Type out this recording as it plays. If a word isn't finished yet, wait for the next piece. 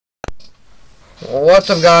What's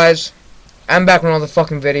up, guys? I'm back with another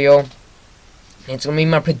fucking video. It's gonna be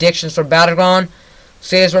my predictions for BattleGround.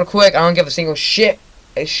 Say this real quick. I don't give a single shit.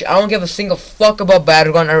 I don't give a single fuck about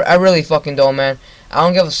BattleGround. I really fucking don't, man. I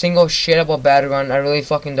don't give a single shit about BattleGround. I really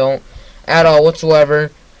fucking don't. At all, whatsoever.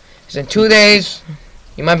 It's in 2 days.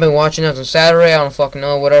 You might be watching this on Saturday. I don't fucking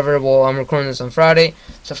know. Whatever. Well, I'm recording this on Friday.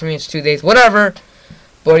 So for me, it's 2 days. Whatever.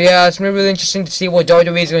 But yeah, it's gonna be really interesting to see what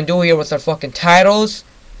WWE is gonna do here with their fucking titles.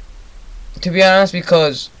 To be honest,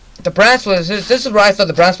 because the brand split, this is what I thought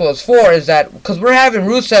the brand split was for, is that because we're having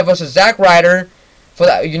Rusev versus Zack Ryder for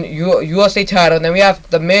the USA title, and then we have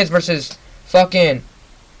the Miz versus fucking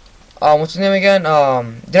what's his name again?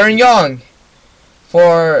 Darren Young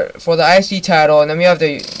for the IC title, and then we have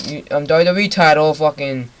the WWE title,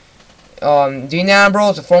 fucking Dean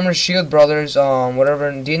Ambrose, the former Shield brothers, whatever,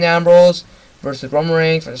 Dean Ambrose versus Roman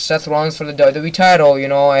Reigns versus Seth Rollins for the WWE title, you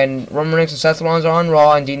know, and Roman Reigns and Seth Rollins are on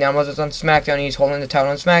Raw, and Dean Ambrose is on SmackDown. He's holding the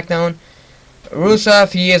title on SmackDown.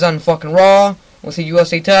 Rusev, he is on fucking Raw with the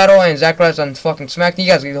USA title, and Zack Ryder's on fucking SmackDown.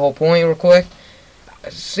 You guys get the whole point real quick.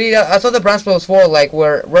 See, I thought the brand split was for, like,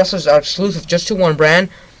 where wrestlers are exclusive just to one brand,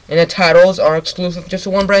 and the titles are exclusive just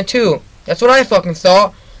to one brand too. That's what I fucking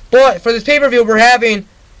thought. But for this pay-per-view, we're having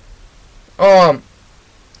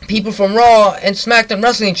people from Raw and SmackDown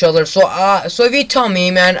wrestling each other. So if you tell me,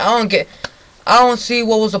 man, I don't see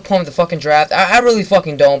what was the point of the fucking draft. I really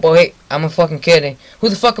fucking don't. But hey, I'm a fucking kidding. Who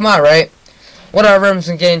the fuck am I, right? Whatever, I'm just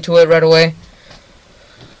gonna get into it right away.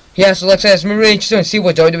 Yeah, so like I said, it's really interesting to see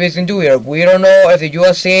what WWE is gonna do here. We don't know if the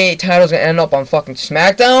USA title's gonna end up on fucking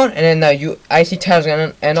SmackDown, and then the IC title's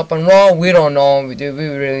gonna end up on Raw. We don't know. We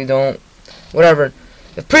really don't. Whatever.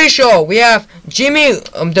 The pre-show, we have Jimmy,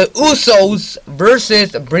 the Usos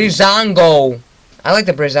versus Breezango. I like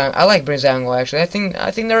Breezango actually. I think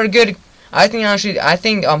they're good. I think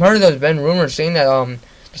heard there's been rumors saying that they're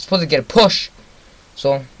supposed to get a push.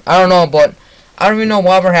 So I don't know, but I don't even know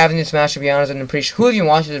why we're having this match, to be honest. In the pre-show, who even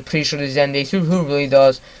watches the pre-show these days? Who really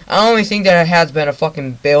does? I don't even think that it has been a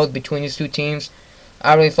fucking build between these two teams.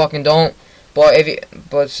 I really fucking don't. But if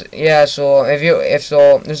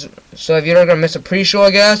you're gonna miss a pre-show,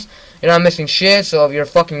 I guess you're not missing shit. So if you're a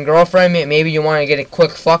fucking girlfriend, maybe you want to get a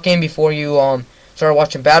quick fucking before you start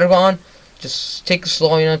watching BattleGround. Just take it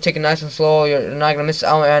slow, you know, take it nice and slow. You're not gonna miss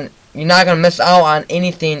out on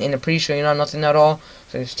anything in the pre-show. You know, nothing at all.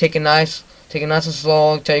 So just take it nice and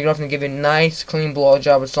slow. Tell your girlfriend to give you a nice, clean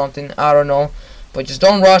blowjob or something. I don't know. But just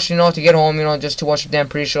don't rush, you know, to get home, you know, just to watch the damn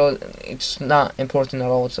pre-show. It's not important at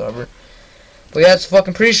all whatsoever. But yeah, it's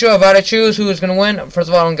fucking pre-show. If I had to choose who is gonna win, first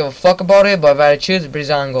of all, I don't give a fuck about it. But if I had to choose,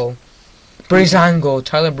 Breezango,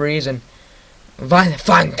 Tyler Breeze, and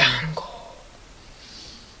Fandango.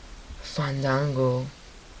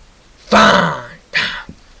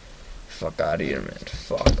 Fuck out of here, man.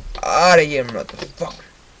 Fuck out of here, motherfucker.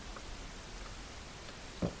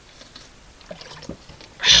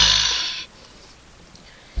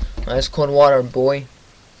 Nice cold water, boy.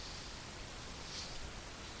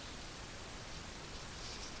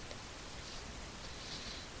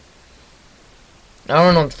 I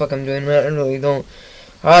don't know what the fuck I'm doing, man. I really don't.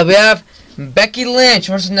 Alright, we have Becky Lynch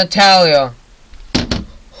versus Natalia.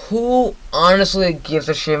 Who honestly gives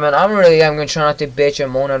a shit, man? I'm gonna try not to bitch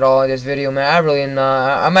and moan at all in this video, man. I really am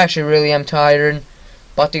not. I'm actually really tired.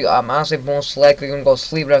 But I'm honestly most likely gonna go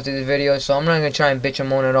sleep after this video, so I'm not gonna try and bitch and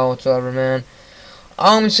moan at all whatsoever, man.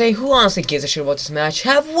 I'm gonna say, who honestly gives a shit about this match?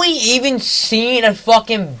 Have we even seen a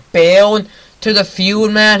fucking build to the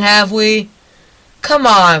feud, man? Have we? Come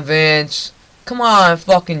on, Vince. Come on,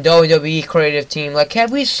 fucking WWE creative team. Like,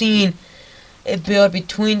 have we seen a build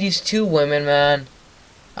between these two women, man?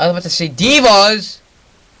 I was about to say divas.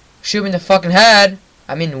 Shoot me in the fucking head.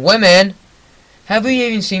 I mean, women. Have we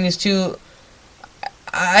even seen these two?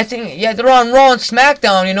 I think, yeah, they're on Raw and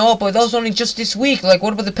SmackDown, you know, but those only just this week. Like,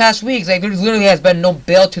 what about the past weeks? Like, there literally has been no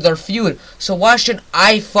build to their feud. So why should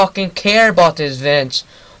I fucking care about this, Vince?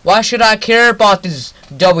 Why should I care about this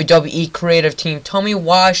WWE creative team? Tell me,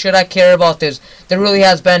 why should I care about this? There really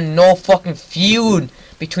has been no fucking feud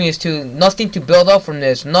between these two. Nothing to build up from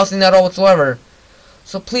this. Nothing at all whatsoever.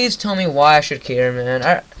 So please tell me why I should care, man.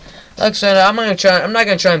 Like I said, I'm not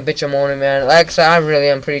gonna try and bitch and moan, man. Like I said, I really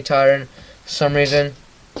am pretty tired for some reason.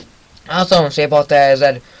 That's all I'm gonna say about that is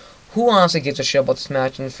that who honestly gives a shit about this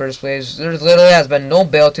match in the first place? There literally has been no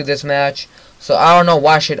build to this match. So I don't know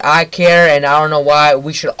why should I care, and I don't know why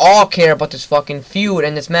we should all care about this fucking feud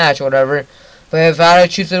and this match or whatever. But if I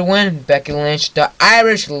choose to win, Becky Lynch, the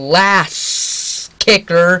Irish lass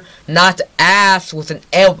kicker, not ass with an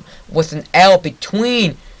L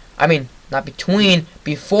between. I mean, not between,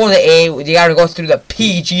 before the A. You gotta go through the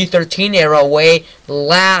PG-13 era way.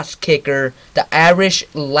 Last kicker, the Irish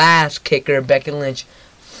last kicker, Becky Lynch.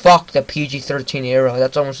 Fuck the PG-13 era.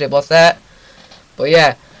 That's all I'm gonna say about that. But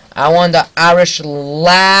yeah, I want the Irish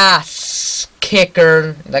last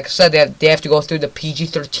kicker. Like I said, they have to go through the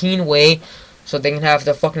PG-13 way, so they can have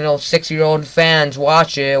the fucking little 6-year-old fans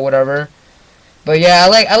watch it or whatever. But yeah,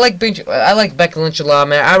 I like Becky Lynch a lot,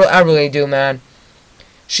 man. I really do, man.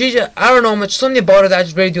 She just, I don't know much, something about her that I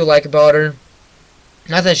just really do like about her.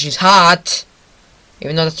 Not that she's hot,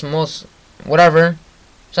 even though that's the most whatever.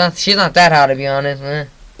 She's not that hot, to be honest.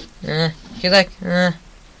 She's like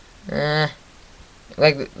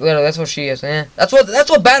literally, that's what she is. That's what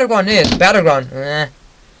BattleGround is. BattleGround.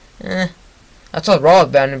 That's what Raw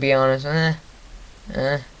is been, to be honest.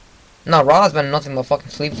 No, Raw has been nothing but fucking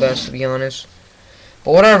sleepless, to be honest.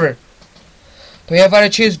 But whatever. But yeah, if I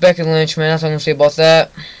had to choose Becky Lynch, man, that's what I'm gonna say about that.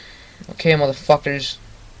 Okay, motherfuckers.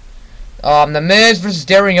 The Miz versus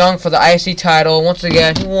Darren Young for the IC title. Once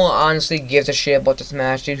again, who honestly gives a shit about this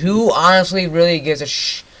match, dude? Who honestly really gives a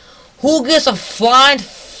who gives a flying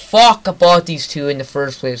fuck about these two in the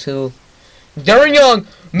first place? Who? Darren Young,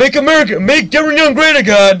 make Darren Young great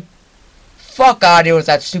again. Fuck out of here with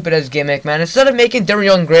that stupid ass gimmick, man. Instead of making Darren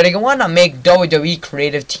Young great again, why not make WWE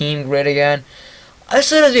creative team great again? I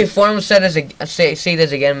said this before, I'm gonna say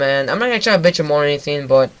this again, man. I'm not gonna try to bitch them or anything,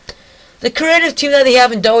 but the creative team that they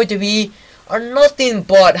have in WWE are nothing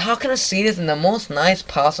but, how can I say this in the most nice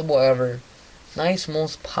possible ever?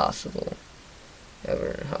 Most possible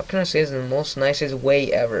ever. How can I say this in the most nicest way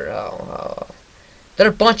ever? They're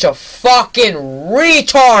a bunch of fucking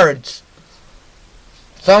retards!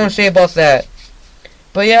 That's all I'm gonna say about that.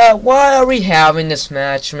 But yeah, why are we having this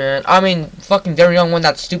match, man? I mean, fucking Darren Young won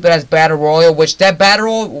that stupid ass Battle Royal, which that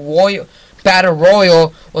Battle Royal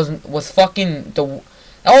was fucking that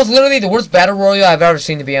was literally the worst Battle Royal I've ever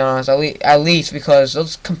seen, to be honest. At least because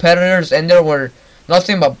those competitors in there were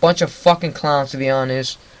nothing but a bunch of fucking clowns, to be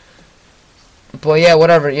honest. But yeah,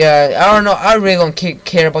 whatever. Yeah, I don't know. I really don't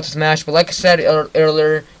care about this match. But like I said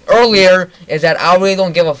earlier, is that I really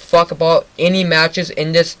don't give a fuck about any matches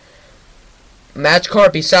in this match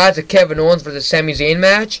card besides the Kevin Owens versus Sami Zayn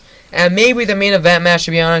match, and maybe the main event match,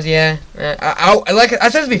 to be honest. Yeah, like I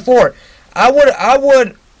said this before, I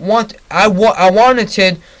wanted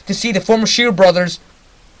to see the former Shield brothers.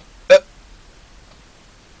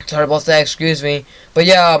 Sorry about that, excuse me. But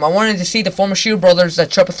yeah, I wanted to see the former Shield brothers, that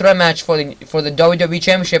triple threat match for the WWE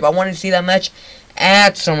Championship. I wanted to see that match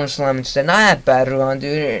at SummerSlam instead, not at BattleGround,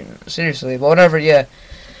 dude. Seriously, but whatever. Yeah.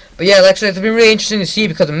 But yeah, like I said, it's been really interesting to see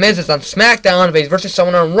because The Miz is on SmackDown, but he's versus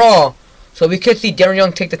someone on Raw. So we could see Darren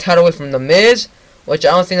Young take the title away from The Miz, which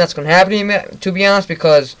I don't think that's going to happen, to be honest,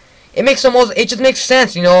 because it just makes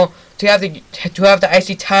sense, you know, to have the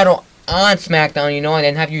IC title on SmackDown, you know, and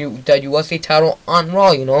then have the USA title on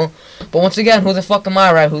Raw, you know. But once again, who the fuck am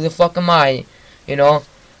I, right? Who the fuck am I, you know?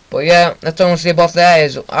 But yeah, that's all I'm going to say about that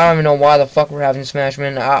is I don't even know why the fuck we're having this match,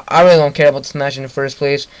 man. I really don't care about this match in the first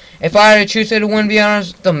place. If I had to choose to win, to be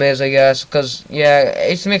honest, The Miz, I guess. Because, yeah,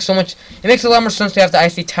 it makes a lot more sense to have the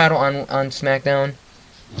IC title on SmackDown.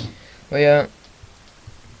 But yeah.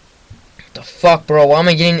 The fuck, bro? Why am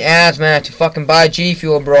I getting ads, man, to fucking buy G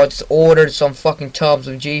Fuel, bro? I just ordered some fucking tubs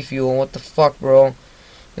of G Fuel. What the fuck, bro?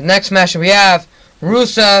 The next match we have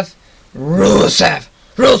Rusev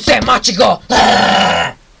Machiko.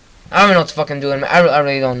 I don't even know what the fuck I'm doing, man. I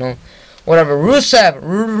really don't know. Whatever.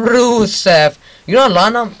 Rusev. You know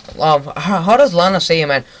Lana? How does Lana say it,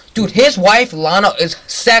 man? Dude, his wife, Lana, is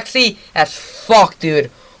sexy as fuck, dude.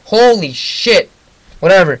 Holy shit.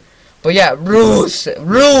 Whatever. But yeah, Rusev.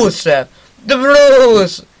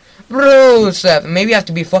 Maybe I have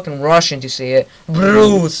to be fucking Russian to say it.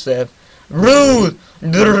 Rusev.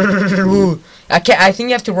 I think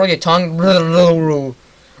you have to roll your tongue. Rusev.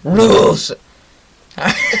 Bruce.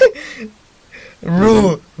 I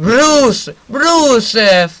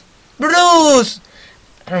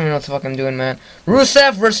don't even know what the fuck I'm doing, man.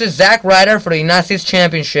 Rusev versus Zack Ryder for the United States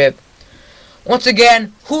Championship. Once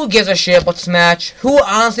again, who gives a shit about this match? Who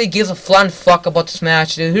honestly gives a flying fuck about this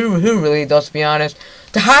match? Who really does, to be honest?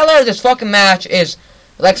 The highlight of this fucking match is,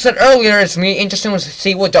 like I said earlier, it's really interesting to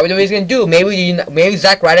see what WWE is gonna do. Maybe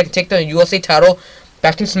Zack Ryder can take the USA title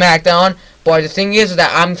back to SmackDown. But the thing is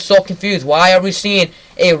that I'm so confused. Why are we seeing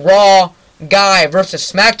a Raw guy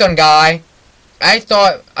versus SmackDown guy? I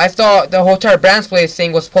thought the whole entire brand split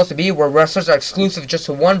thing was supposed to be where wrestlers are exclusive just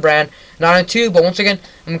to one brand, not on two. But once again,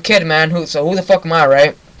 I'm a kid, man. So who the fuck am I,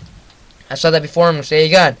 right? I said that before. I'm gonna say it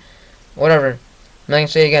again. Whatever. I'm not gonna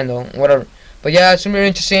say it again though. Whatever. But yeah, it's gonna be really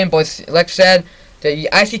interesting. But like I said, the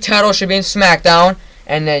IC title should be in SmackDown,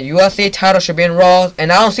 And the USA title should be in Raw.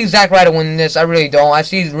 And I don't see Zack Ryder winning this. I really don't. I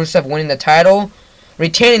see Rusev winning the title,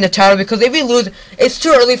 retaining the title, because if he loses, it's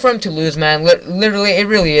too early for him to lose, man. Literally, it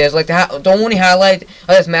really is. Like the only highlight of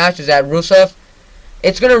this match is that Rusev.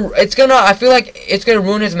 It's gonna. I feel like it's gonna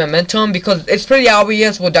ruin his momentum, because it's pretty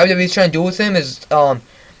obvious what WWE's trying to do with him is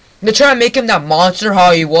they're trying to make him that monster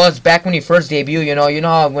how he was back when he first debuted. You know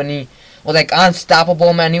how when he was like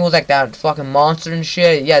unstoppable, man. He was like that fucking monster and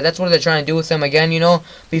shit. Yeah, that's what they're trying to do with him again. You know,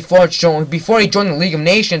 before he joined the League of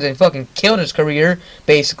Nations and fucking killed his career,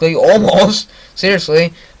 basically, almost,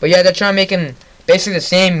 seriously. But yeah, they're trying to make him basically the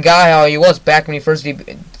same guy how he was back when he first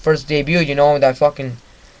debuted. You know, that fucking,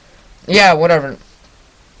 yeah, whatever.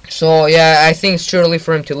 So yeah, I think it's too early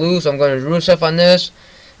for him to lose. I'm going to Rusev on this.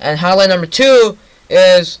 And highlight number 2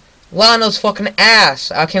 is Lana's fucking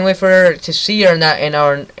ass. I can't wait for her to see her in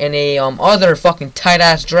a other fucking tight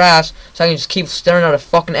ass drafts, so I can just keep staring at her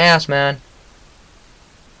fucking ass, man.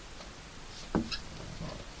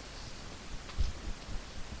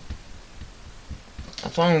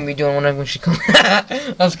 That's what I'm gonna be doing when she comes.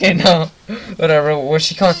 I was kidding, no. Whatever. When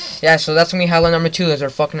she comes, yeah. So that's gonna be highlight number 2 is her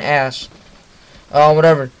fucking ass.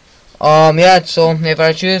 Whatever. Yeah. So if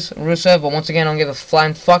I choose Rusev, but once again, I don't give a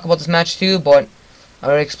flying fuck about this match too, but I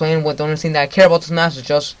already explained what the only thing that I care about this match is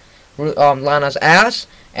just Lana's ass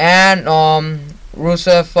and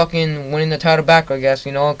Rusev fucking winning the title back, I guess,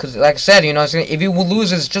 you know, because like I said, you know, if he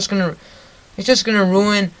loses, it's just gonna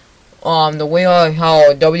ruin the way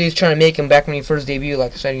how WWE is trying to make him back when he first debuted,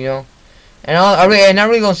 like I said, you know. And I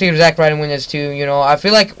really don't see Zack Ryder win this too, you know. I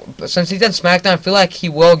feel like since he's at SmackDown, I feel like he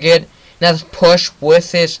will get that push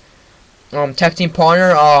with his tag team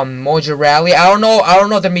partner, Mojo Rawley. I don't know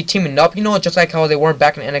if they'll be teaming up, you know, just like how they were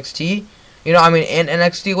back in NXT. You know, I mean, in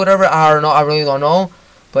NXT, whatever. I don't know. I really don't know.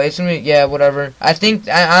 But it's gonna be, yeah, whatever. I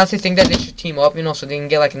honestly think that they should team up, you know, so they can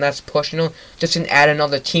get like a nice push, you know, just to add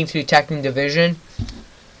another team to the tag team division.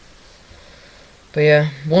 But yeah,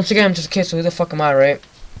 once again, I'm just a kid, so who the fuck am I, right?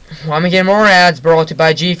 Well, I'm gonna get more ads, bro, to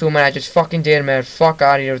buy G Fuel, man. I just fucking did, man. Fuck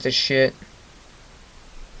out of here with this shit.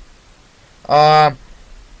 Alright,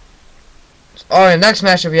 next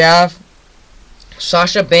matchup we have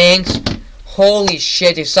Sasha Banks. Holy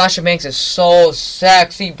shit, dude, Sasha Banks is so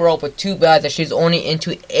sexy, bro, but too bad that she's only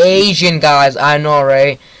into Asian guys. I know,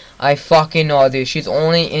 right? I fucking know, dude. She's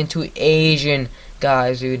only into Asian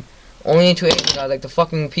guys, dude. Only into Asian guys, like the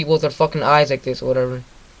fucking people with their fucking eyes like this or whatever.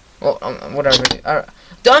 Well, whatever.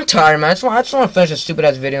 I'm tired, man. I just want to finish this stupid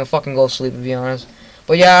ass video and fucking go to sleep, to be honest.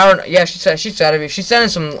 But yeah, she said it. She sent in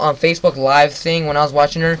some Facebook Live thing when I was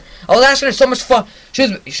watching her. I was asking her so much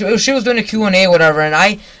she was doing a Q&A or whatever, and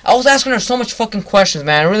I was asking her so much fucking questions,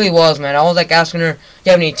 man. I really was, man. I was like asking her, do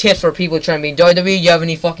you have any tips for people trying to be in WWE? Do you have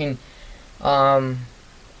any fucking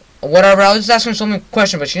whatever? I was just asking her so many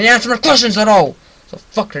questions, but she didn't answer my questions at all. So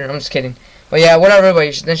fuck her. I'm just kidding. But yeah, whatever.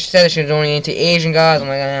 But then she said that she was only into Asian guys. I'm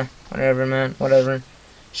like, whatever, man. Whatever.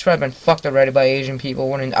 She's probably been fucked already by Asian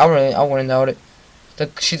people. I wouldn't doubt it.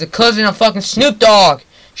 She's a cousin of fucking Snoop Dogg.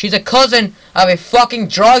 She's a cousin of a fucking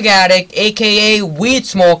drug addict, aka weed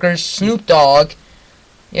smoker, Snoop Dogg.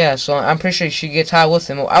 Yeah, so I'm pretty sure she gets high with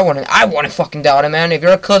him. I wouldn't fucking doubt it, man. If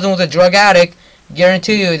you're a cousin with a drug addict,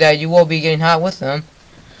 guarantee you that you will be getting high with him.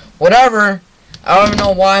 Whatever. I don't even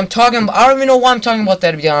know why I'm talking about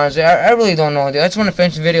that, to be honest. I really don't know, dude. I just want to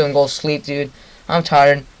finish the video and go to sleep, dude. I'm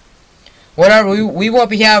tired. Whatever, we won't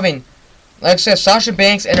be having, like I said, Sasha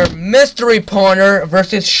Banks and her mystery partner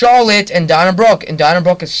versus Charlotte and Donna Brooke. And Donna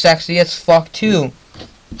Brooke is sexy as fuck too.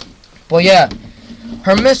 But yeah,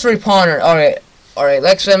 her mystery partner. Alright, like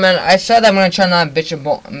I said, man, I said I'm gonna try not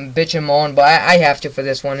bitch and moan, but I have to for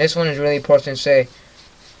this one. This one is really important to say.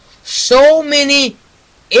 So many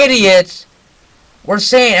idiots were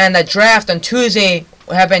saying on the draft on Tuesday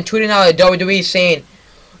have been tweeting out at WWE saying,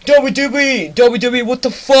 WWE, what the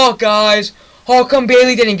fuck, guys? How come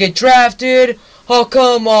Bayley didn't get drafted? How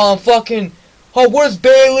come, where's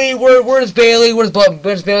Bayley? Where's Bayley? Where's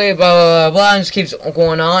Bayley? Blah, blah, blah, and just keeps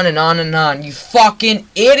going on and on and on. You fucking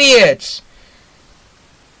idiots.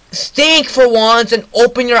 Think for once and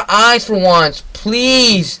open your eyes for once.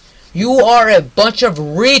 Please. You are a bunch of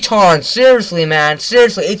retards. Seriously, man.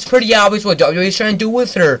 Seriously. It's pretty obvious what WWE is trying to do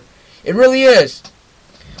with her. It really is.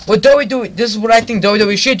 What WWE, this is what I think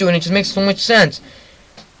WWE should do, and it just makes so much sense.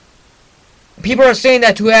 People are saying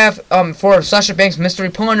that to have, for Sasha Banks' mystery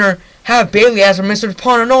partner, have Bayley as her mystery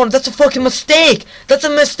partner. No, that's a fucking mistake. That's a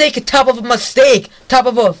mistake, a top of a mistake. Top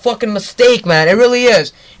of a fucking mistake, man. It really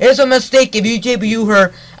is. It is a mistake if you debut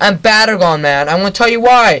her on BattleGround, man. I'm gonna tell you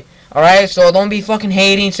why. Alright, so don't be fucking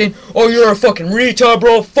hating, saying, oh, you're a fucking retard,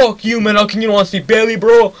 bro. Fuck you, man. How can you don't want to see Bayley,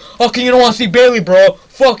 bro? How can you don't want to see Bayley, bro?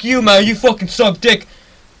 Fuck you, man. You fucking suck dick.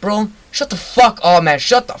 bro, shut the fuck up, man.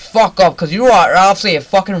 Shut the fuck up, because you are obviously a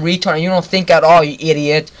fucking retard and you don't think at all, you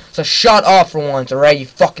idiot. So shut up for once, alright, you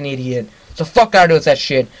fucking idiot. So fuck out with that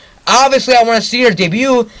shit. Obviously, I want to see her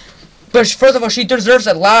debut, but first of all, she deserves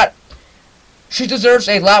a lot. She deserves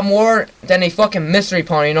a lot more than a fucking mystery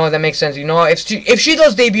opponent, you know, that makes sense, you know. If she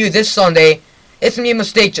does debut this Sunday, it's gonna be a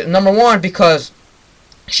mistake, number one, because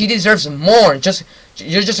she deserves more.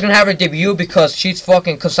 You're just gonna have her debut because she's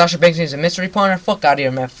fucking, cause Sasha Banks is a mystery opponent. Fuck out of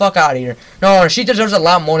here, man. Fuck out of here. No, she deserves a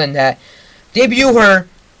lot more than that. Debut her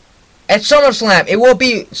at SummerSlam. It will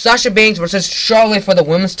be Sasha Banks versus Charlotte for the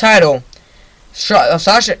women's title.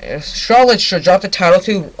 Charlotte should drop the title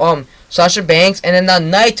to Sasha Banks, and then that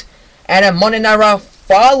night, and then Monday Night Raw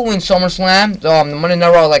following SummerSlam, the Monday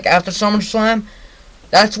Night Raw like after SummerSlam,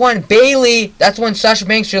 that's when Sasha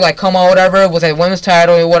Banks should like come out whatever with a women's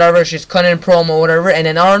title or whatever, she's cutting a promo or whatever, and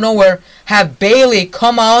then out of nowhere have Bayley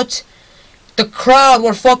come out. The crowd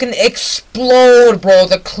would fucking explode, bro.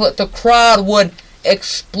 The crowd would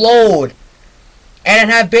explode. And then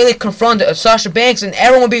have Bayley confront Sasha Banks, and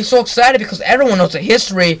everyone would be so excited because everyone knows the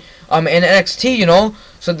history in NXT, you know.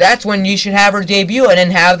 So that's when you should have her debut, and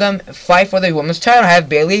then have them fight for the women's title. Have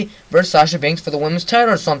Bayley versus Sasha Banks for the women's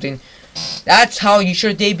title or something. That's how you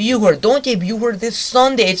should debut her. Don't debut her this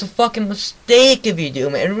Sunday. It's a fucking mistake if you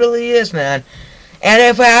do, man. It really is, man. And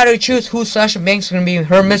if I had to choose who Sasha Banks is going to be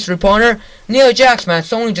her mystery opponent, Nia Jax, man.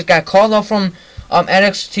 Someone just got called off from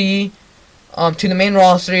NXT to the main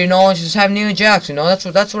roster, you know, and just have Nia Jax, you know.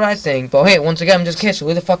 That's what I think. But hey, once again, I'm just kidding. So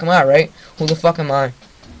who the fuck am I, right? Who the fuck am I?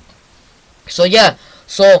 So yeah.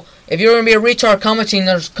 So if you're gonna be a retard commenting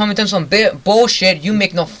some bullshit, you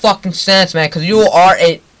make no fucking sense, man. Cause you are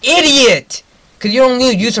an idiot. Cause you don't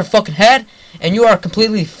use your fucking head, and you are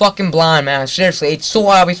completely fucking blind, man. Seriously, it's so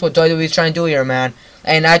obvious what WWE is trying to do here, man.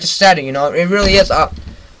 And I just said it, you know. It really is.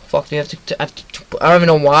 Fuck, I don't even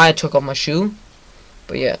know why I took off my shoe,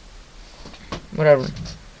 but yeah. Whatever.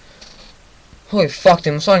 Holy fuck,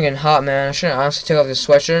 dude, I'm starting getting hot, man. I shouldn't honestly take off this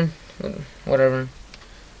sweatshirt. Whatever.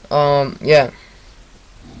 Yeah.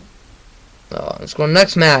 Let's go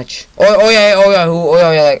next match. Who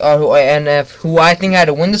I think had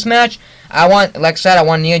to win this match. Like I said, I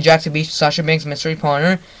want Nia Jax to beat Sasha Banks' mystery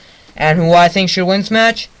partner. And who I think should win this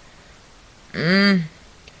match?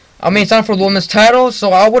 I mean, it's not for the women's title,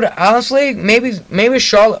 so I would honestly maybe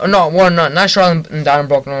Charlotte. No, not Charlotte and Donna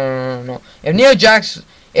Brooke. No. If Nia Jax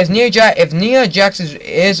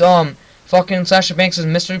is fucking Sasha Banks'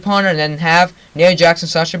 mystery partner, and then have Nia Jax and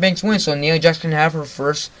Sasha Banks win, so Nia Jax can have her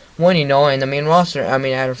first win, you know, in the main roster. I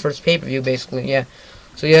mean, at her first pay-per-view, basically, yeah.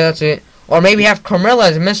 So yeah, that's it. Or maybe have Carmella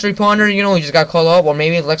as a mystery partner, you know, who just got called up. Or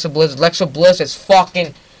maybe Alexa Bliss. Alexa Bliss is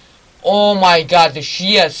fucking, oh my god,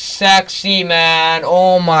 she is sexy, man.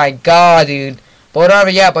 Oh my god, dude. But whatever,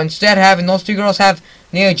 yeah. But instead, having those two girls have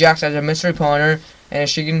Nia Jax as a mystery partner, and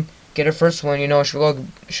she can get her first one, you know. She'll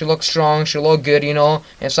look strong, she'll look good, you know.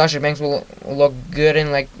 And Sasha Banks will look good,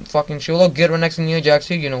 and like fucking, she'll look good right next to Nia Jax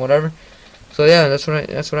too, you know, whatever. So yeah, that's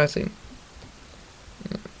what I think.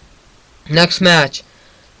 Next match,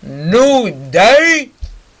 New Day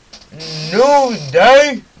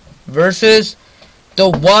versus the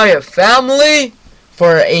Wyatt family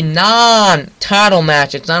for a non-title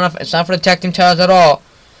match. It's not for the tag team titles at all.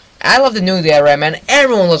 I love the New Day, right, man?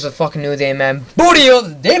 Everyone loves the fucking New Day, man.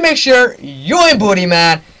 Booty-O's, they make sure you ain't booty,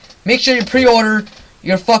 man. Make sure you pre-order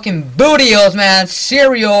your fucking Booty-O's, man.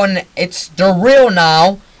 Cereal, and they're real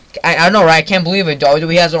now. I know, right? I can't believe it.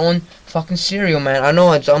 WWE has their own fucking cereal, man. I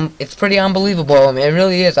know, it's pretty unbelievable. I mean, it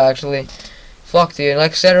really is, actually. Fuck, dude.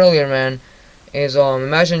 Like I said earlier, man,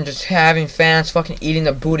 imagine just having fans fucking eating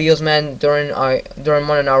the Booty-O's, man, during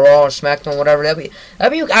Monday Night Raw or SmackDown, whatever. That'd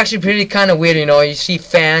be actually pretty kind of weird, you know. You see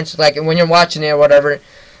fans, like, when you're watching it or whatever,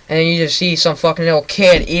 and then you just see some fucking little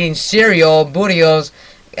kid eating cereal, Booty-O's.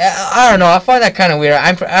 I don't know. I find that kind of weird.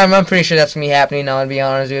 I'm pretty sure that's gonna be happening now, to be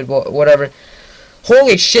honest, dude. But whatever.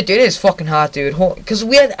 Holy shit, dude, it is fucking hot, dude. Cause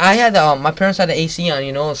my parents had the AC on,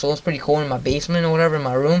 you know, so it was pretty cold in my basement or whatever, in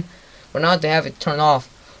my room. But now they have it turned off.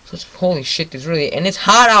 So it's, holy shit, it's really, and it's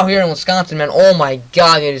hot out here in Wisconsin, man. Oh my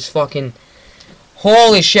god, it is fucking,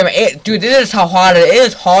 holy shit, man. Dude, this is how hot it is. It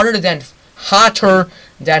is hotter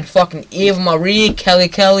than fucking Eva Marie, Kelly,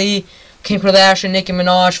 Kim Kardashian, Nicki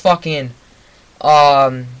Minaj, fucking,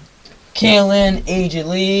 Kaylin, AJ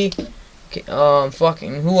Lee.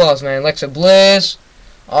 Fucking, who else, man? Alexa Bliss,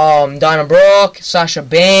 Donna Brooke, Sasha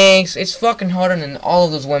Banks. It's fucking hotter than all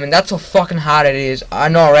of those women. That's how fucking hot it is. I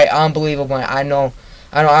know, right? Unbelievable. I don't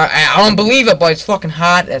believe it, but it's fucking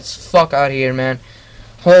hot as fuck out here, man.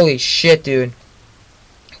 Holy shit, dude.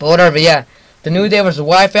 But whatever, yeah. The New Day versus the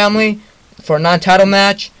Wyatt family for a non-title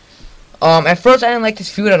match. At first I didn't like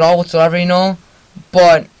this feud at all whatsoever, you know,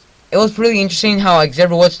 but it was really interesting how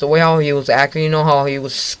Xavier Woods, the way how he was acting, you know, how he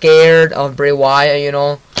was scared of Bray Wyatt, you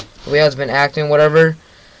know, the way he's been acting, whatever.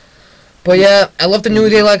 But yeah, I love the New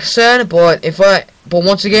Day, like I said, but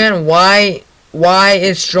once again, why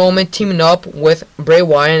is Strowman teaming up with Bray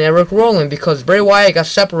Wyatt and Eric Rowan? Because Bray Wyatt got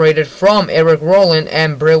separated from Eric Rowan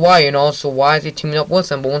and Bray Wyatt, you know, so why is he teaming up with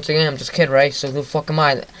them? But once again, I'm just kidding, right? So who the fuck am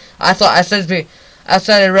I? I said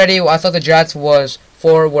it already. I thought the draft were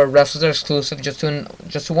wrestlers exclusive, just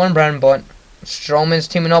to one brand, but Strowman's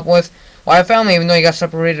teaming up with Wyatt family, even though he got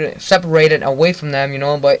separated away from them, you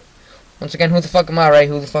know. But once again, who the fuck am I, right?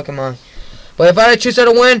 Who the fuck am I? But if I had to choose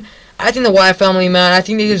to win, I think the Wyatt family, man. I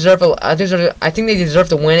think they deserve. I think they deserve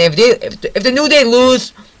to win. If the New Day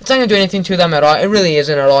lose, it's not gonna do anything to them at all. It really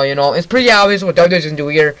isn't at all. You know, it's pretty obvious what WWE's gonna do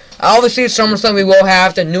here. Obviously, SummerSlam we will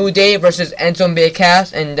have the New Day versus Enzo and Big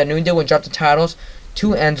Cass, and the New Day will drop the titles to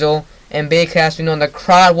Enzo and Big Cass. You know, and the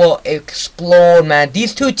crowd will explode, man.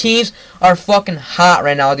 These two teams are fucking hot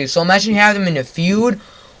right now, dude. So imagine you have them in a feud.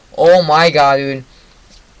 Oh my god, dude.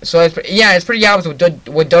 So it's pretty obvious what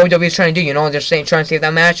WWE is trying to do. You know, they're trying to save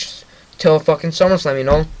that match till fucking SummerSlam. You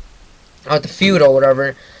know, or the feud or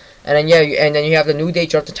whatever. And then you have the New Day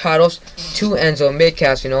drop the titles to Enzo and Big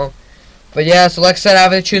Cass. You know, but yeah. So like I said, I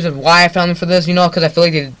have to choose why I found them for this. You know, because I feel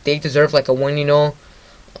like they deserve like a win. You know,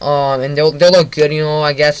 and they'll look good. You know,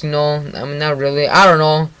 I guess. You know, I mean not really. I don't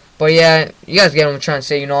know. But yeah, you guys get what I'm trying to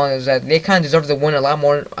say. You know, is that they kind of deserve to win a lot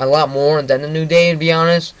more than the New Day, to be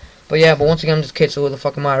honest. But yeah, but once again, I'm just kidding, so who the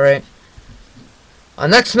fuck am I, right? Our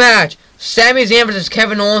next match, Sami Zayn versus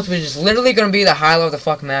Kevin Owens, which is literally gonna be the highlight of the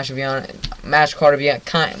fucking match, to be honest. Match card, to be I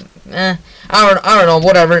don't know,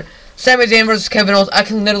 whatever. Sami Zayn versus Kevin Owens, I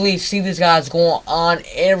can literally see these guys going on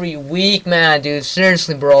every week, man, dude.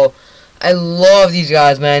 Seriously, bro, I love these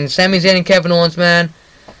guys, man. Sami Zayn and Kevin Owens, man.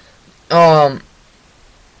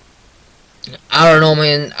 I don't know,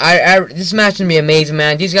 man. This match is gonna be amazing,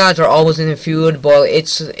 man. These guys are always in the feud, but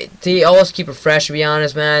they always keep it fresh, to be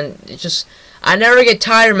honest, man. It's just I never get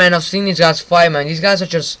tired, man, of seeing these guys fight, man. These guys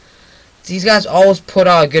always put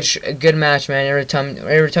out a good match, man. Every time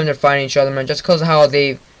they're fighting each other, man. Just because of how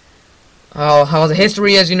the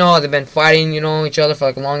history is, you know, how they've been fighting, you know, each other for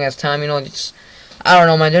like a long ass time, you know. I don't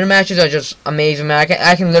know, man. Their matches are just amazing, man.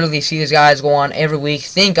 I can literally see these guys go on every week.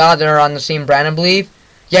 Thank God they're on the same brand, I believe.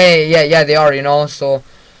 Yeah, they are, you know, so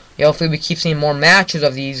yeah, hopefully we keep seeing more matches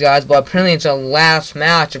of these guys, but apparently it's a last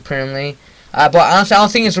match, apparently. But honestly, I don't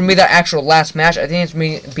think it's going to be their actual last match. I think it's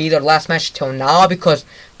going to be their last match till now, because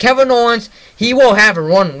Kevin Owens, he will have a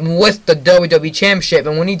run with the WWE Championship,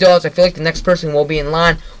 and when he does, I feel like the next person will be in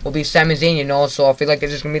line will be Sami Zayn, you know, so I feel like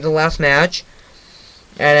this is going to be the last match.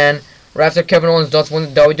 And then, right after Kevin Owens does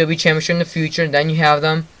win the WWE Championship in the future, and then you have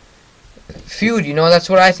them feud, you know, that's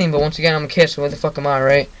what I think. But once again, I'm a kid, so what the fuck am I,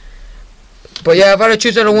 right? But yeah, if I had to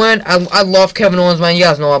choose to win, I love Kevin Owens, man. You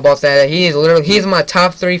guys know about that. He's my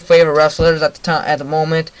top 3 favorite wrestlers at the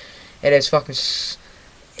moment. It is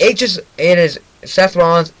Seth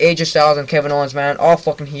Rollins, AJ Styles, and Kevin Owens, man. All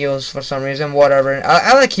fucking heels for some reason, whatever.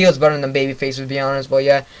 I like heels better than baby faces, to be honest. But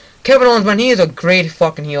yeah, Kevin Owens, man, he is a great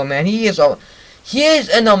fucking heel, man. He is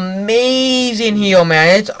an amazing heel,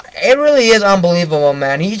 man. It really is unbelievable,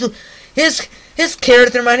 man. His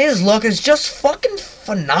character, man, his look is just fucking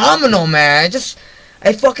phenomenal, man.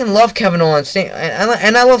 I fucking love Kevin Owens,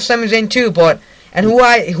 and I love Sami Zayn too. Who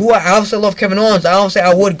I also love Kevin Owens. I also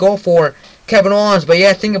I would go for Kevin Owens, but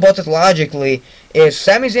yeah, think about this logically. Is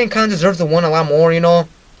Sami Zayn kind of deserves to win a lot more, you know?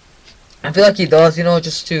 I feel like he does, you know,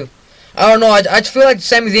 just to. I don't know. I just feel like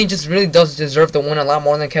Sami Zayn just really does deserve to win a lot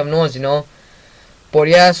more than Kevin Owens, you know. But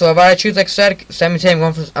yeah, so if I choose, like I said, Sami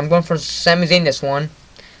Zayn, I'm going for Sami Zayn this one.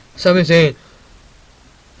 Sami Zayn.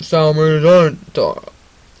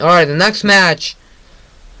 Alright, the next match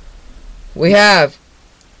we have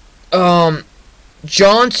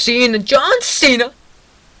John Cena and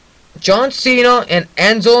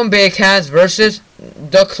Enzo and Big Cass versus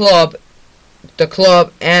the Club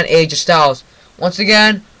and AJ Styles. Once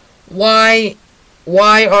again, why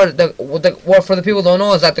are well, for the people who don't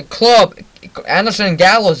know, is that the Club, Anderson and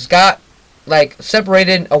Gallows, got like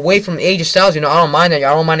separated away from AJ Styles. You know, I don't mind that.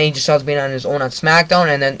 I don't mind AJ Styles being on his own on SmackDown,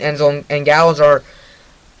 and then Enzo and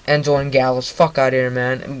Gallows. Fuck out of here,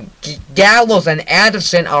 man. Gallows and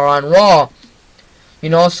Anderson are on Raw. You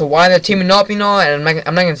know, so why they're teaming up? You know, and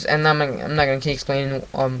I'm not gonna keep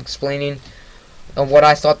explaining what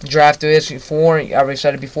I thought the draft is for. I already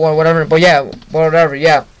said it before, whatever. But yeah, whatever.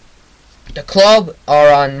 Yeah, the Club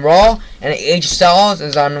are on Raw, and AJ Styles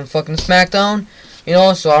is on fucking SmackDown. You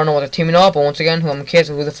know, so I don't know what they're teaming up, but once again, who I'm a kid,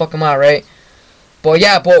 so who the fuck am I, right? But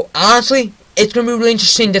yeah, but honestly, it's gonna be really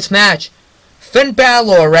interesting this match. Finn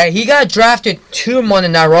Balor, right? He got drafted to Monday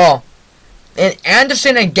Night Raw. And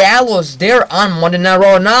Anderson and Gallows, they're on Monday Night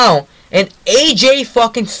Raw now. And AJ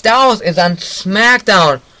fucking Styles is on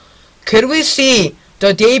SmackDown. Could we see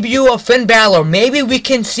the debut of Finn Balor? Maybe we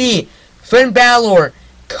can see Finn Balor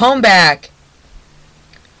come back.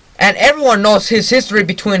 And everyone knows his history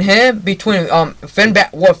between Finn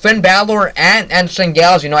Balor and Anderson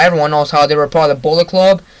Gallows. You know, everyone knows how they were part of the Bullet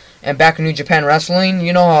Club and back in New Japan Wrestling.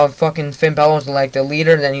 You know how fucking Finn Balor was like the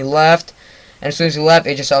leader, then he left. And as soon as he left,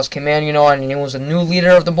 AJ Styles came in, you know, and he was a new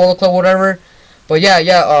leader of the Bullet Club, whatever. But yeah,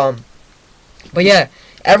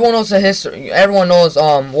 everyone knows the history. Everyone knows,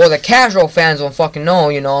 well, the casual fans don't fucking know,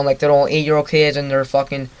 you know, like their old 8-year-old kids and their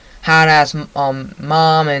fucking hot-ass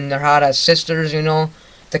mom and their hot-ass sisters, you know.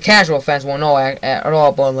 The casual fans won't know at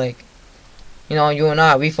all, but, like, you know, you and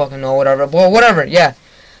I, we fucking know, whatever. But whatever, yeah.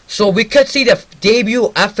 So we could see the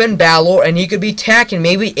debut of Finn Balor, and he could be attacking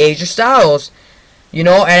maybe AJ Styles. You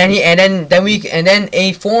know, and then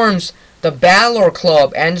he forms the Balor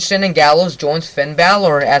Club. Anderson and Gallows joins Finn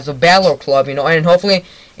Balor as the Balor Club, you know, and hopefully,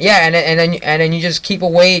 yeah, and then you just keep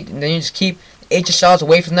AJ Styles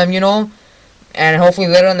away from them, you know, and hopefully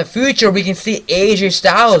later in the future we can see AJ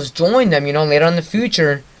Styles join them, you know, later in the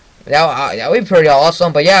future. That would be pretty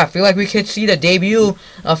awesome. But yeah, I feel like we could see the debut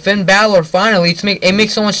of Finn Balor finally. It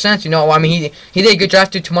makes so much sense, you know. I mean, he did get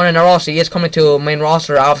drafted to Monday Night Raw, so he is coming to main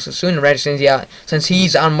roster obviously soon, right? Since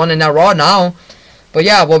he's on Monday Night Raw now. But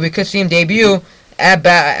yeah, well, we could see him debut at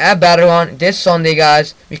BattleGround this Sunday,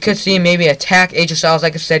 guys. We could see him maybe attack AJ Styles,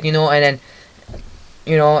 like I said, you know, and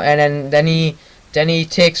then he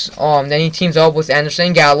teams up with Anderson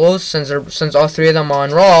and Gallows since all three of them are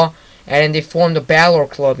on Raw. And then they formed the Balor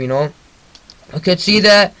Club, you know. I could see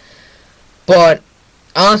that. But,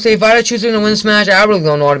 honestly, if I had to choose to win this match, I really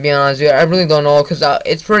don't know, to be honest with you. I really don't know, because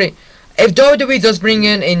it's pretty... If WWE does bring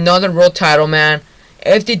in another world title, man,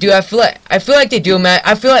 if they do, I feel like they do, man.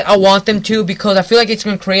 I feel like I want them to, because I feel like it's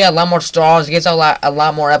going to create a lot more stars. It gets a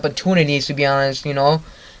lot more opportunities, to be honest, you know.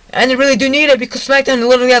 And they really do need it, because SmackDown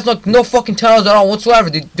literally has, like, no fucking titles at all whatsoever.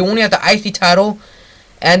 They only have the IC title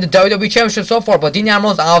and the WWE Championship so far, but Dean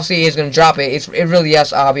Ambrose obviously is going to drop it. It really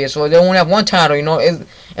is obvious. So they only have one title, you know. And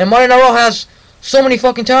Monday Night Raw has so many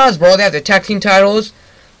fucking titles, bro. They have the tag team titles.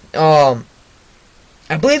 I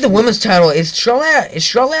believe the women's title is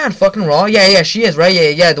Charlotte on fucking Raw. Yeah, she is, right?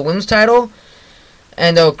 Yeah, the women's title.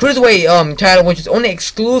 And the Cruiserweight title, which is only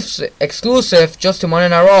exclusive just to Monday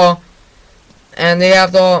Night Raw. And they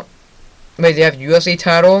have they have USA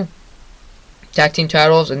title, tag team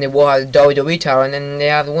titles, and they will have the WWE title, and then they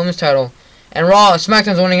have the women's title. And Raw and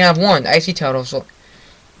SmackDown's only have one, the IC title. So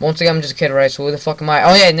once again, I'm just a kid, right? So who the fuck am I?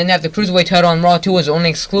 Oh yeah, and then they have the Cruiserweight title on Raw too. Is only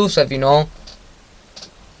exclusive, you know.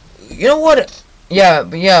 You know what? Yeah,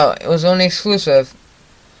 it was only exclusive.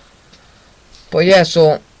 But yeah,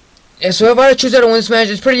 so if I had to choose out to win this match,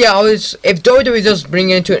 it's pretty obvious. If WWE does bring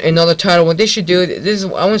into another title, what they should do,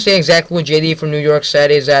 I want to say exactly what JD from New York said,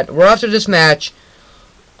 is that right after this match,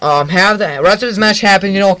 right after this match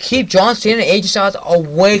happens, you know, keep John Cena and AJ Styles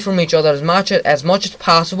away from each other as much as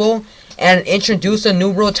possible, and introduce a new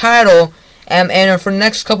world title, and for the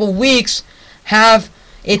next couple of weeks, have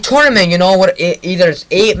a tournament, you know, either it's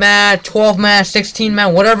 8-man, 12-man,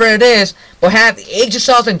 16-man, whatever it is, but have AJ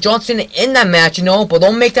Styles and John Cena in that match, you know, but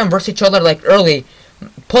don't make them versus each other like early.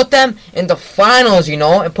 Put them in the finals, you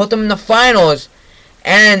know, and put them in the finals,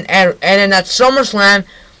 and then at SummerSlam,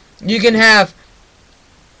 you can have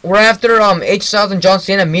right after AJ Styles and John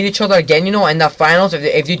Cena meet each other again, you know, in the finals,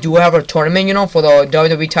 if you do have a tournament, you know, for the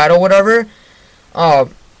WWE title, whatever.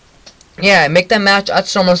 Yeah, make that match at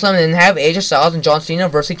SummerSlam and have AJ Styles and John Cena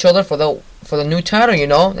versus each other for the new title, you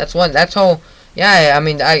know. That's how. Yeah, I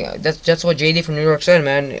mean, that's what JD from New York said,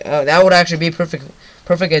 man. That would actually be perfect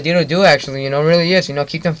idea to do, actually, you know. It really is, you know.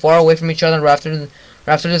 Keep them far away from each other after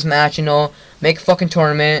this match, you know. Make a fucking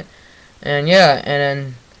tournament, and yeah,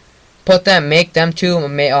 and then make them two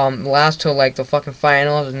last till like the fucking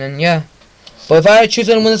finals, and then yeah. But if I had to choose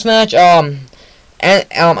to win this match, I'm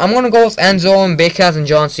gonna go with Enzo and Big Cass and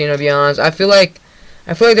John Cena, to be honest. I feel like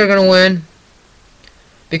they're gonna win,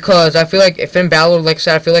 because I feel like if Finn Balor, like I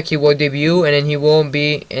said, I feel like he will debut, and then he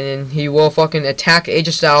will fucking attack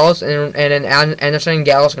AJ Styles, and then Anderson and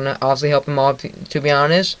Gallows are gonna obviously help him out, to be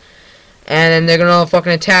honest. And then they're gonna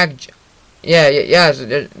fucking attack, yeah. So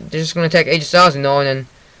they're just gonna attack AJ Styles, you know, and then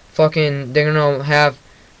fucking they're gonna have,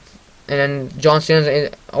 and then John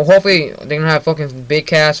Cena. Hopefully they're gonna have fucking Big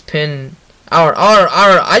Cass pin.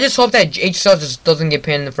 I just hope that AJ Styles just doesn't get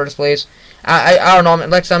pinned in the first place. I don't know.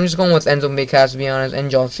 Like I said, I'm just going with Enzo and Big Cass, to be honest,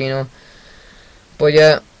 and John Cena. But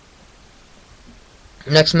yeah,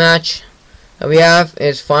 next match, that we have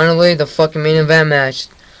is finally the fucking main event match.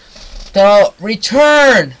 The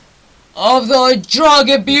return of the drug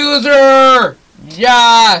abuser!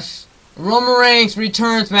 Yes! Roman Reigns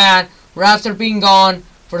returns, man, right after being gone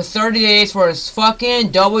for 30 days for his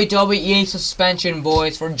fucking WWE suspension,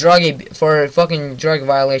 boys, for fucking drug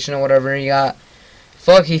violation or whatever he got.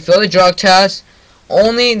 Fuck, he failed the drug test.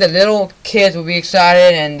 Only the little kids will be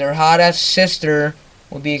excited, and their hot-ass sister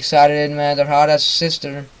will be excited, man. Their hot-ass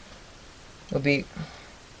sister will be...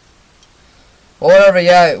 Or whatever,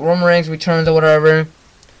 yeah, Roman Reigns returns or whatever.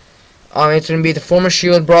 It's going to be the former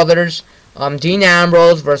Shield brothers. Dean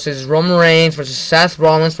Ambrose versus Roman Reigns versus Seth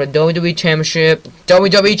Rollins for WWE Championship.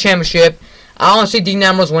 I don't see Dean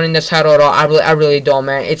Ambrose winning this title at all. I really don't,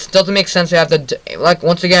 man. It doesn't make sense to have to, like,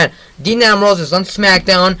 once again, Dean Ambrose is on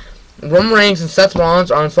SmackDown. Roman Reigns and Seth Rollins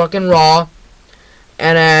are on fucking Raw.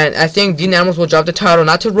 And I think Dean Ambrose will drop the title,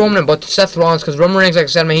 not to Roman, but to Seth Rollins, because Roman Reigns, like I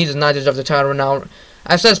said, man, he does not deserve the title now.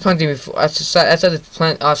 I've said this plenty before. I've said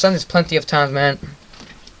this plenty of times, man.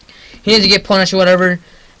 He needs to get punished or whatever.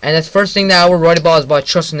 And that's the first thing that I would worry about is about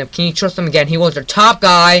trusting him. Can you trust him again? He was their top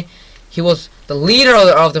guy. He was the leader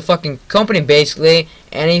of the fucking company, basically.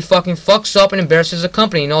 And he fucking fucks up and embarrasses the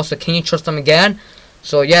company, you know? So can you trust him again?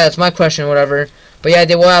 So, yeah, that's my question, whatever. But, yeah,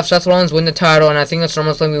 they will have Seth Rollins win the title. And I think that's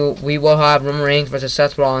almost like we will have Roman Reigns versus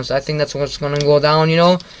Seth Rollins. I think that's what's going to go down, you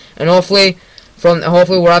know? And hopefully when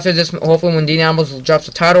Dean Ambrose drops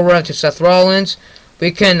the title run to Seth Rollins, we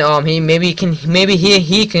can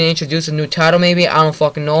he can introduce a new title, maybe. I don't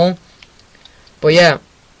fucking know. But yeah,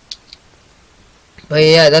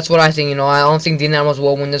 that's what I think, you know. I don't think Dean Ambrose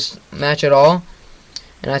will win this match at all.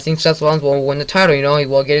 And I think Seth Rollins will win the title, you know. He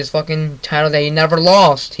will get his fucking title that he never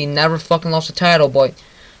lost. He never fucking lost the title, but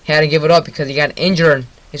he had to give it up because he got injured.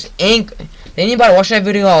 His ankle. Did anybody watch that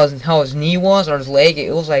video how his knee was or his leg?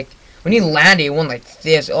 It was like when he landed, it went like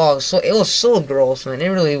this. Oh, it was so gross, man. It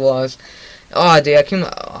really was. Oh, dude,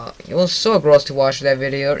 it was so gross to watch that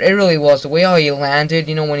video. It really was. The way how he landed,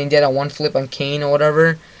 you know, when he did that one flip on Kane or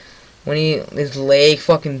whatever. When his leg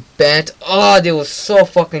fucking bent. Oh, dude, it was so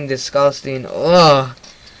fucking disgusting. Ugh.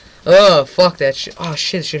 Ugh, fuck that shit. Oh,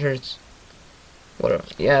 shit, shit hurts. Whatever.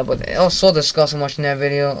 Yeah, but it was so disgusting watching that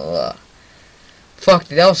video. Ugh. Fuck,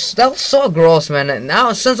 dude, that was so gross, man. And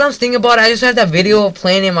now, since I'm thinking about it, I just have that video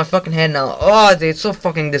playing in my fucking head now. Oh, dude, it's so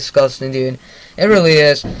fucking disgusting, dude. It really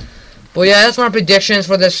is. But yeah, that's my predictions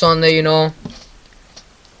for this Sunday, you know.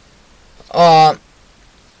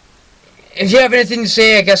 If you have anything to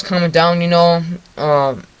say, I guess comment down, you know.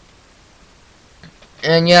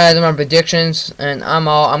 And yeah, those are my predictions. And I'm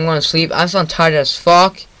out. I'm gonna sleep. I sound tired as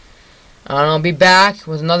fuck. And I'll be back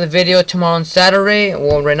with another video tomorrow on Saturday.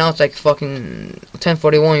 Well, right now it's like fucking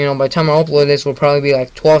 10:41, you know. By the time I upload this, will probably be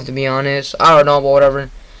like 12, to be honest. I don't know, but whatever.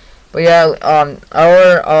 But yeah,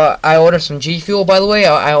 I ordered some G Fuel, by the way.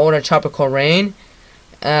 I ordered Tropical Rain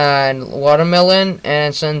and watermelon,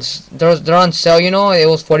 and since they're on sale, you know, it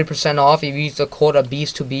was 40% off if you use the code of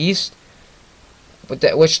Beast to Beast.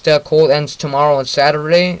 But which the code ends tomorrow on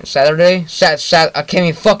Saturday. I can't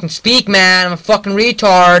even fucking speak, man. I'm a fucking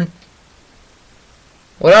retard.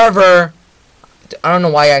 Whatever. I don't know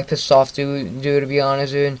why I pissed off, dude. To be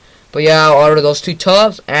honest, dude. But yeah, I ordered those 2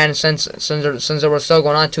 tubs, and since they were still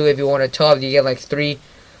going on too, if you want a tub, you get like 3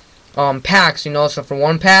 packs, you know. So for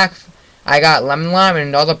 1 pack, I got lemon lime, and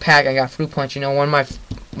another pack I got fruit punch. You know, one of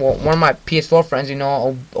my PS4 friends, you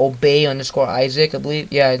know, Obey_Isaac, I believe.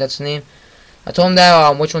 Yeah, that's the name. I told him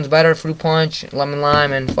that which one's better, fruit punch, lemon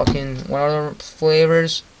lime, and fucking what other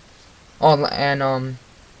flavors? Oh, and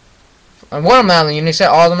watermelon. You know, he said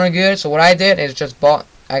all of them are good. So what I did is just bought.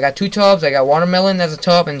 I got 2 tubs. I got watermelon as a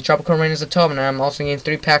tub and tropical rain as a tub, and I'm also getting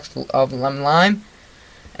 3 packs of lemon lime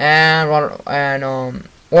and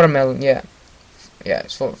watermelon. Yeah.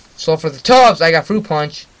 So for the tubs, I got fruit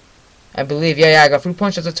punch. I believe. Yeah. I got fruit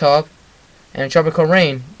punch as a tub and tropical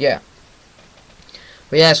rain. Yeah.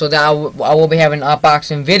 But yeah, so that I will be having an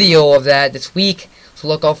unboxing video of that this week. So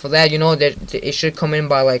look out for that. You know that it should come in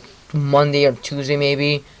by like Monday or Tuesday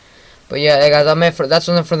maybe. But yeah, guys, that's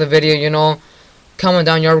enough for the video. You know. Comment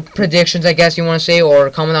down your predictions, I guess you want to say, or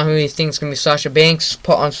comment down who you think is going to be Sasha Banks,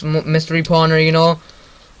 mystery partner, you know.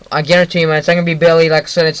 I guarantee you, man, it's not going to be Bailey. Like I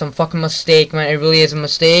said, it's some fucking mistake, man. It really is a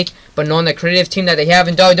mistake. But knowing the creative team that they have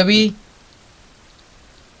in WWE,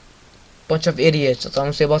 bunch of idiots. That's all I'm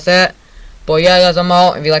going to say about that. But yeah, guys, I'm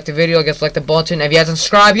out. If you liked the video, I guess like the button. If you haven't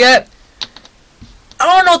subscribed yet, I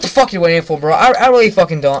don't know what the fuck you're waiting for, bro. I really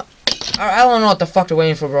fucking don't. I don't know what the fuck you're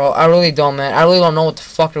waiting for, bro. I really don't, man. I really don't know what the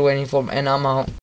fuck you're waiting for, and I'm out.